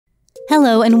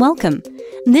Hello and welcome!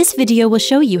 This video will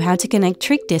show you how to connect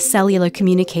TRIKDIS Cellular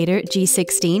Communicator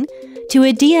G16 to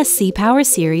a DSC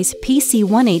PowerSeries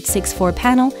PC1864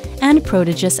 panel and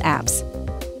Protegus apps.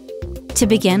 To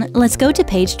begin, let's go to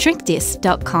page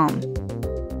TRIKDIS.com.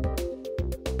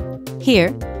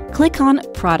 Here, click on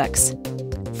Products.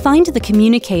 Find the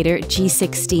communicator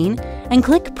G16 and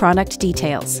click Product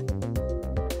Details.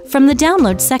 From the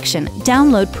Download section,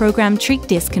 download Program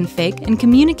TRIKDIS Config and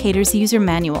Communicator's User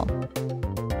Manual.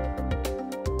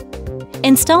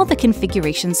 Install the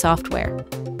configuration software.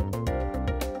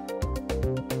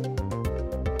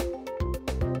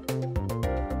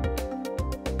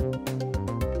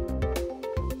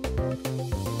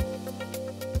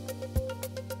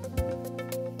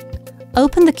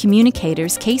 Open the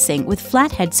communicator's casing with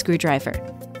flathead screwdriver.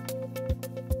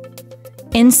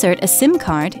 Insert a SIM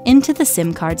card into the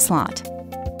SIM card slot.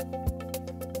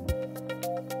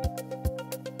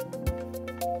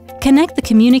 Connect the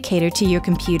communicator to your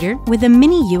computer with a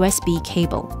mini USB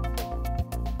cable.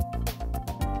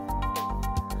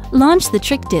 Launch the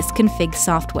TRIKDIS Config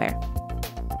software.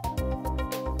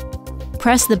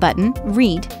 Press the button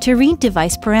Read to read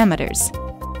device parameters.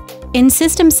 In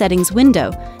System Settings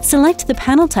window, select the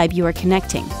panel type you are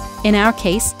connecting, in our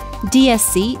case,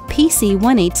 DSC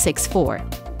PC1864.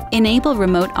 Enable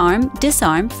Remote Arm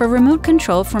Disarm for remote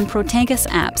control from Protegus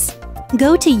apps.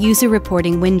 Go to User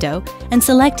Reporting window and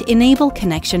select Enable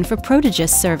Connection for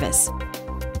Protegus service.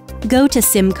 Go to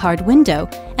SIM card window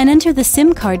and enter the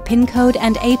SIM card PIN code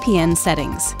and APN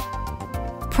settings.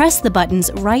 Press the buttons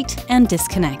Write and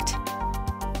Disconnect.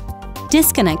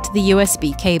 Disconnect the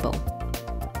USB cable.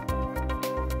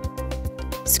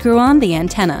 Screw on the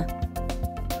antenna.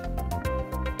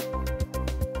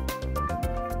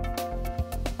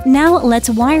 Now let's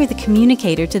wire the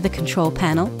communicator to the control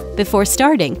panel. Before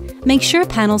starting, make sure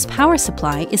panel's power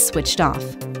supply is switched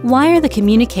off. Wire the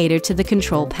communicator to the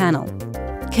control panel.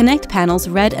 Connect panel's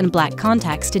red and black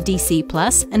contacts to DC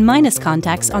plus and minus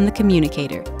contacts on the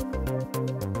communicator.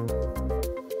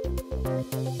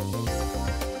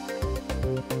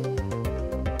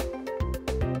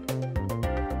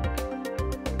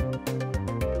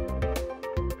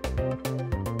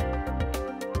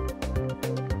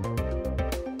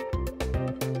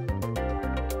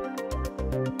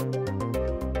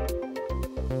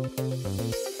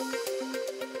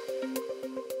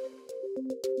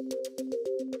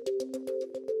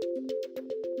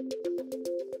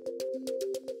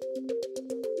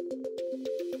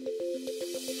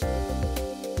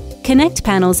 Connect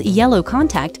panel's yellow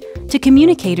contact to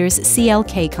communicator's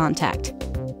CLK contact.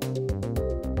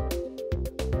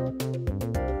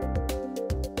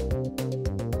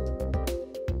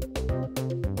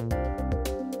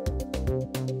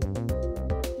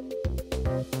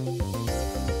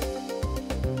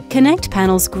 Connect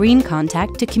panel's green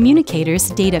contact to communicator's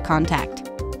data contact.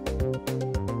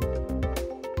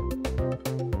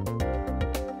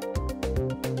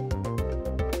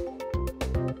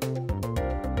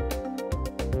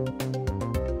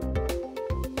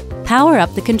 Power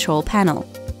up the control panel.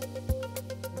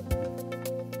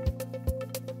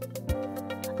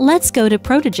 Let's go to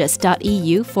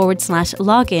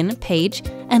protegus.eu/login page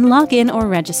and log in or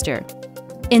register.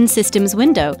 In Systems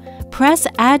window, press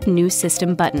Add New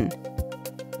System button.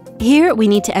 Here we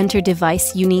need to enter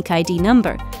device unique ID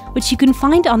number, which you can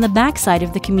find on the back side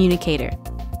of the communicator.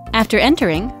 After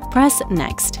entering, press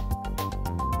Next.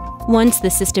 Once the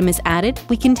system is added,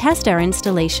 we can test our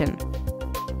installation.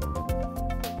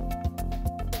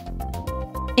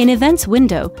 In Events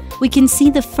window, we can see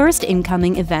the first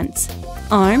incoming events.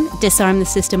 Arm, disarm the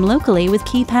system locally with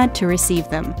keypad to receive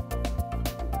them.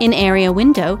 In Area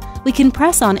window, we can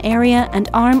press on Area and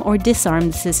arm or disarm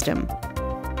the system.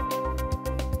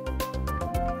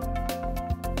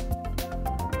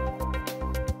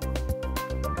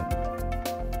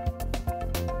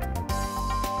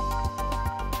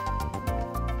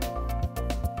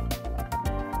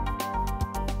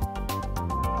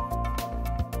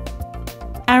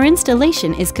 Our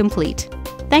installation is complete.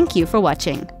 Thank you for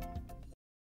watching.